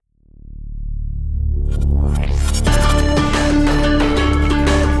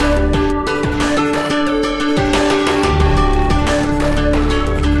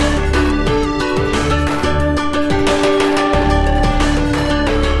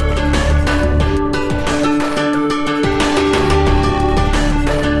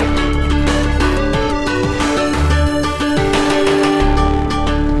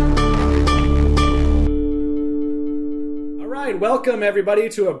Welcome, everybody,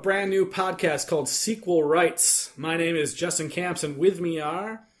 to a brand new podcast called Sequel Rights. My name is Justin Camps, and with me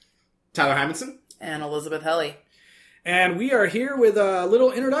are... Tyler Hymanson. And Elizabeth Helly. And we are here with a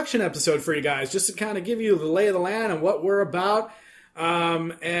little introduction episode for you guys, just to kind of give you the lay of the land and what we're about.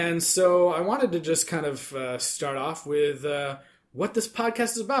 And so I wanted to just kind of start off with what this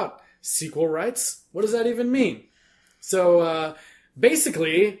podcast is about. Sequel rights? What does that even mean? So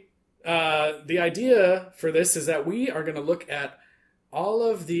basically, the idea for this is that we are going to look at all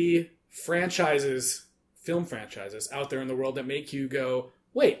of the franchises, film franchises out there in the world that make you go,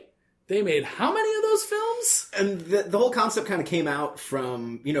 wait, they made how many of those films? And the whole concept kind of came out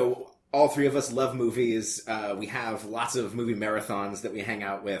from, all three of us love movies. We have lots of movie marathons that we hang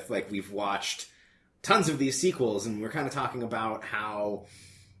out with. Like, we've watched tons of these sequels, and we're kind of talking about how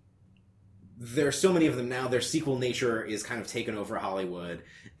there's so many of them now. Their sequel nature is kind of taken over Hollywood.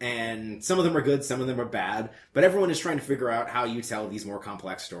 And some of them are good, some of them are bad. But everyone is trying to figure out how you tell these more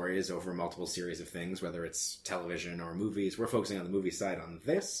complex stories over multiple series of things, whether it's television or movies. We're focusing on the movie side on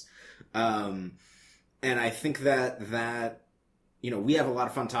this. And I think that we have a lot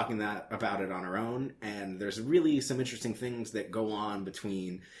of fun talking about it on our own, and there's really some interesting things that go on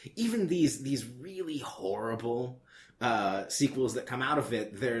between even these really horrible sequels that come out of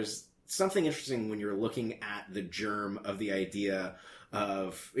it. There's something interesting when you're looking at the germ of the idea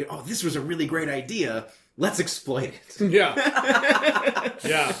of, this was a really great idea, let's exploit it. Yeah.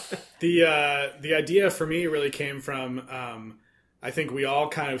 Yeah. The idea for me really came from, I think we all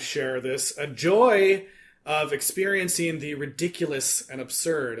kind of share this, a joy of experiencing the ridiculous and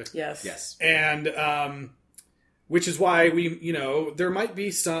absurd. Yes. And, which is why there might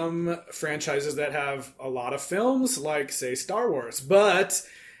be some franchises that have a lot of films, like, say, Star Wars, but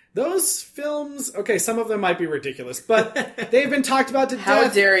those films, okay, some of them might be ridiculous, but they've been talked about to death. How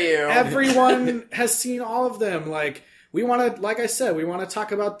dare you? Everyone has seen all of them. Like, we want to, like I said, we want to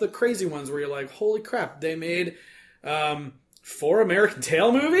talk about the crazy ones where you're like, holy crap, they made 4 American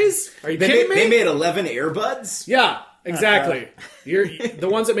Tail movies? Are you kidding me? They made 11 Air Buds? Yeah, exactly. You're the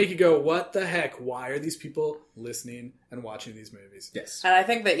ones that make you go, what the heck? Why are these people listening and watching these movies? Yes. And I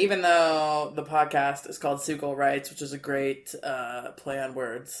think that even though the podcast is called Sequel Rights, which is a great play on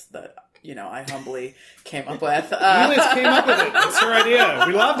words that, I humbly came up with. Liz came up with it. That's her idea.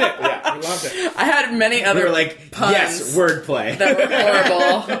 We loved it. Yeah, we loved it. I had many other puns yes, wordplay. that were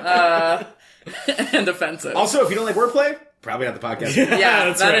horrible and offensive. Also, if you don't like wordplay, probably not the podcast.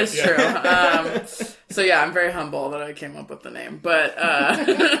 Yeah, that is right. true. So yeah, I'm very humble that I came up with the name. But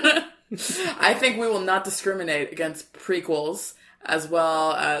I think we will not discriminate against prequels, as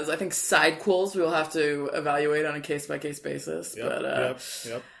well as I think sidequels we will have to evaluate on a case-by-case basis. Yep.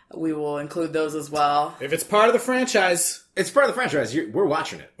 We will include those as well. If it's part of the franchise. It's part of the franchise. We're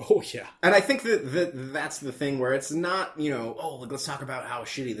watching it. Oh, yeah. And I think that's the thing where it's not, let's talk about how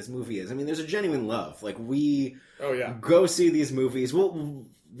shitty this movie is. I mean, there's a genuine love. Like, we go see these movies.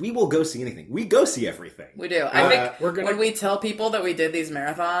 We will go see anything. We go see everything. We do. I think when we tell people that we did these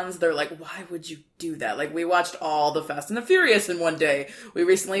marathons, they're like, why would you do that? Like, we watched all the Fast and the Furious in one day. We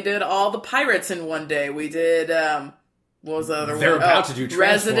recently did all the Pirates in one day. We did... what was the other one? They're about to do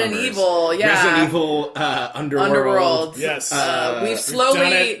Resident Evil, yeah. Resident Evil, Underworld. Yes. We've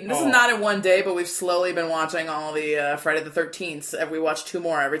slowly, this is not in one day, but we've slowly been watching all the Friday the 13th. We watch 2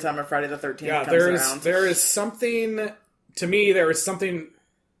 more every time a Friday the 13th comes around. There is something, to me,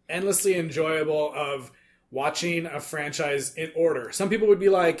 endlessly enjoyable of watching a franchise in order. Some people would be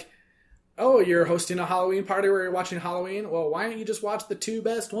like, oh, you're hosting a Halloween party where you're watching Halloween? Well, why don't you just watch the 2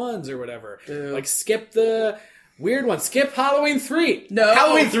 best ones or whatever? Dude. Like, skip the... weird one. Skip Halloween 3. No.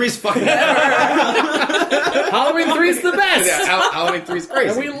 Halloween 3 is fucking Halloween 3 is the best. Yeah, Halloween 3 is crazy.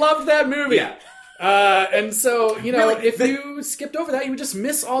 And we loved that movie. Yeah. And so, if you skipped over that, you would just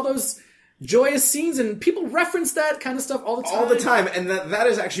miss all those joyous scenes, and people reference that kind of stuff all the time. All the time. And that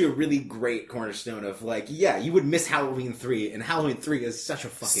is actually a really great cornerstone of, you would miss Halloween 3, and Halloween 3 is such a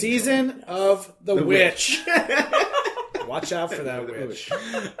fucking... Season of the Witch. Watch out for that witch.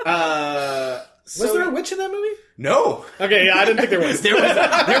 Was there a witch in that movie? No. Okay, yeah, I didn't think there was. there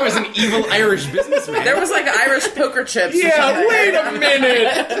was an evil Irish businessman. There was Irish poker chips. Yeah, wait a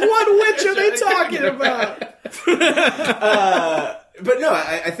minute. What witch are they talking about? But no,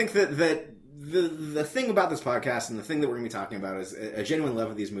 I think that the thing about this podcast and the thing that we're going to be talking about is a genuine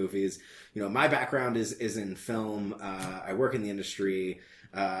love of these movies. My background is in film. I work in the industry.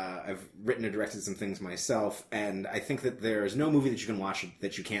 I've written and directed some things myself, and I think that there's no movie that you can watch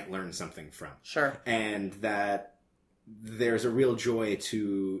that you can't learn something from. Sure. And that there's a real joy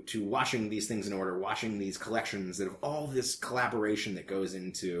to watching these things in order, watching these collections that have all this collaboration that goes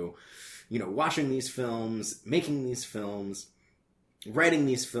into, watching these films, making these films. writing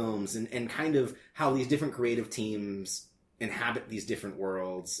these films and kind of how these different creative teams inhabit these different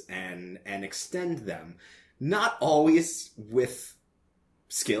worlds and extend them, not always with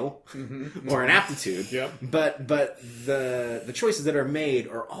skill or an aptitude, but the choices that are made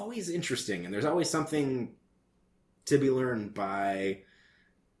are always interesting, and there's always something to be learned by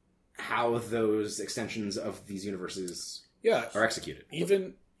how those extensions of these universes are executed.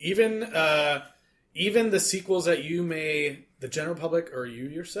 Even the sequels that the general public or you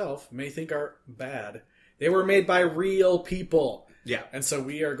yourself may think are bad, they were made by real people. Yeah. And so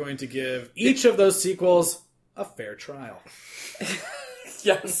we are going to give each of those sequels a fair trial.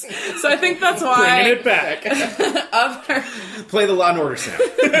 Yes. So I think that's why... Bringing it back. Play the Law and Order sound.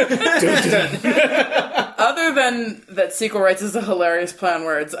 Other than that sequel rights is a hilarious play on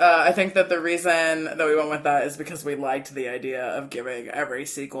words, I think that the reason that we went with that is because we liked the idea of giving every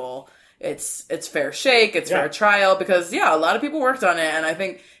sequel its fair shake, its fair trial, because, a lot of people worked on it, and I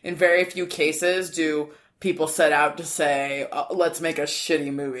think in very few cases do people set out to say, let's make a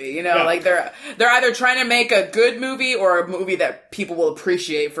shitty movie. Like they're either trying to make a good movie or a movie that people will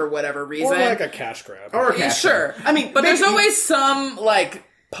appreciate for whatever reason. Or like a cash grab. Sure. I mean, but there's always some,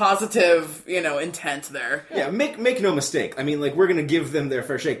 positive, intent there. Yeah, make no mistake. I mean, we're going to give them their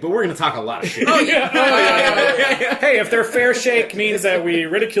fair shake, but we're going to talk a lot of shit. Hey, if their fair shake means that we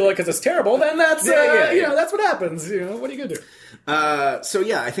ridicule it because it's terrible, then that's, that's what happens. What are you going to do?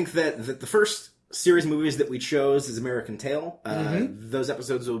 I think that the first series of movies that we chose is American Tail. Those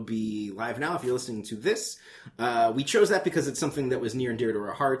episodes will be live now if you're listening to this. We chose that because it's something that was near and dear to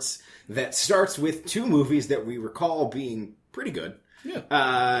our hearts, that starts with two movies that we recall being pretty good.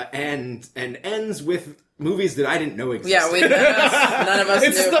 Yeah. And ends with movies that I didn't know existed. Yeah, none of us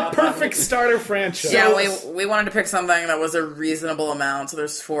It's knew the about perfect them. starter franchise. Yeah, we wanted to pick something that was a reasonable amount, so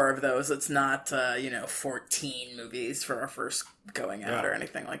there's 4 of those. It's not, 14 movies for our first going out or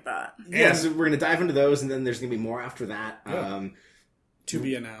anything like that. Yeah, so we're going to dive into those, and then there's going to be more after that. To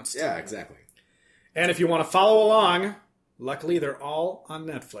be announced. Yeah, exactly. And if you want to follow along, luckily they're all on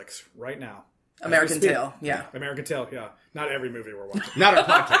Netflix right now. American Tail, yeah. American Tail, yeah. Not every movie we're watching. Not our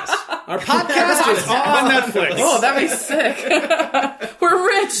podcast. Our podcast is on Netflix. Oh, that'd be sick. We're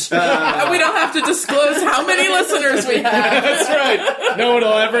rich. We don't have to disclose how many listeners we have. That's right. No one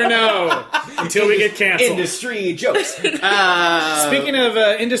will ever know until we get canceled. Industry jokes. Speaking of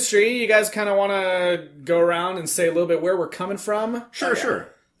industry, you guys kind of want to go around and say a little bit where we're coming from?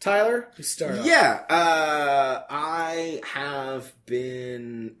 Sure. Tyler, you start off. Yeah, I have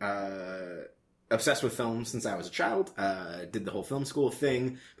been obsessed with film since I was a child. Did the whole film school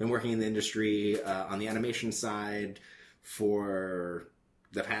thing. Been working in the industry on the animation side for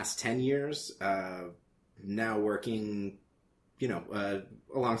the past 10 years. Now working,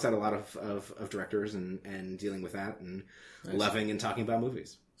 alongside a lot of directors and dealing with that and loving and talking about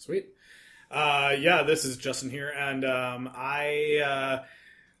movies. Sweet. This is Justin here, and I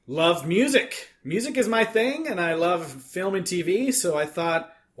love music. Music is my thing, and I love film and TV, so I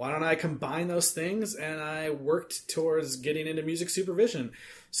thought, why don't I combine those things? And I worked towards getting into music supervision.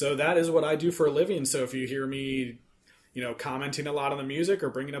 So that is what I do for a living. So if you hear me, commenting a lot on the music or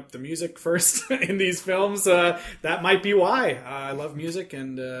bringing up the music first in these films, that might be why. I love music,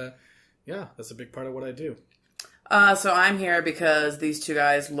 and that's a big part of what I do. So I'm here because these two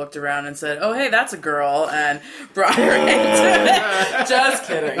guys looked around and said, "Oh, hey, that's a girl," and brought her into. Just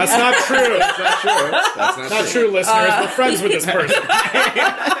kidding. That's not true. That's not true, listeners. We're friends with this person.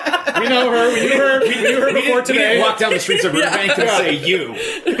 We know her. We knew her before today. We didn't walk down the streets of Burbank and say you.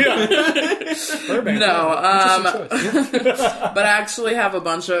 Burbank. No, but I actually have a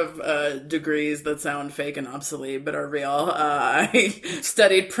bunch of degrees that sound fake and obsolete, but are real. I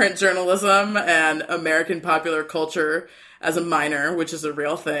studied print journalism and American popular culture as a minor, which is a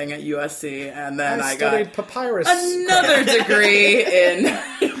real thing at USC, and then I got studied papyrus. Another degree in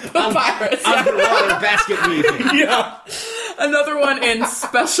papyrus. Underwater basket weaving. Yeah. Another one in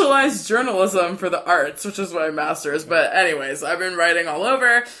specialized journalism for the arts, which is my master's. But anyways, I've been writing all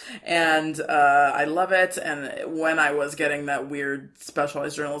over, and I love it. And when I was getting that weird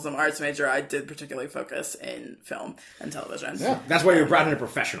specialized journalism arts major, I did particularly focus in film and television. Yeah. That's why you're brought in a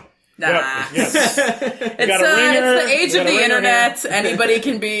professional. Nah. Yes. It's the age of the internet. Anybody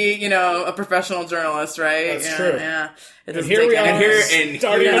can be, a professional journalist, right? That's true. Yeah. It doesn't here take we are. any-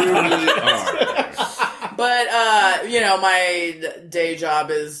 And we are. But, my day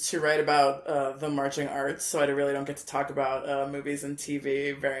job is to write about the marching arts, so I really don't get to talk about movies and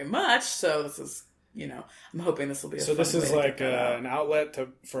TV very much. So this is, I'm hoping this will be a So fun this is way to like get that out. an outlet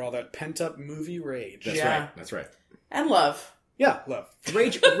for all that pent-up movie rage. That's right. And love. Yeah, love.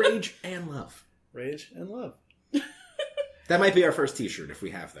 Rage and love. Rage and love. That might be our first T-shirt if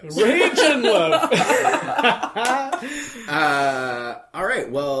we have those. Rage and love. All right.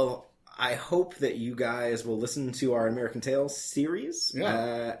 Well, I hope that you guys will listen to our American Tales series.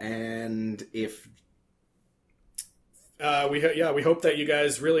 Yeah. And if we hope that you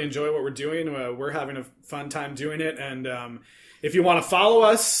guys really enjoy what we're doing. We're having a fun time doing it, and if you want to follow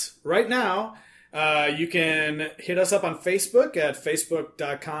us right now, you can hit us up on Facebook at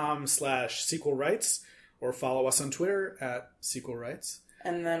facebook.com/sequelrights, or follow us on Twitter at sequelrights.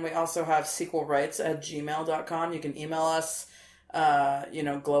 And then we also have sequelrights@gmail.com. You can email us,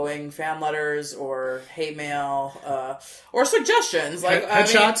 glowing fan letters or hate mail, or suggestions. Like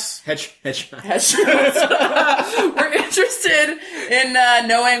headshots. We're interested in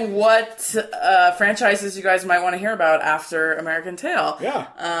knowing what franchises you guys might want to hear about after American Tail.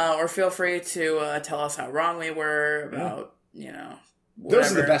 Yeah. Or feel free to tell us how wrong we were about, whatever.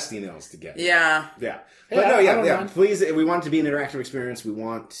 Those are the best emails to get. Yeah. Yeah. But please, we want it to be an interactive experience. We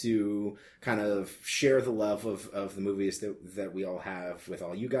want to kind of share the love of the movies that we all have with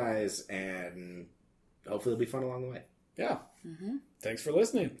all you guys, and hopefully it'll be fun along the way. Yeah. Thanks for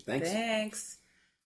listening. Thanks. Thanks.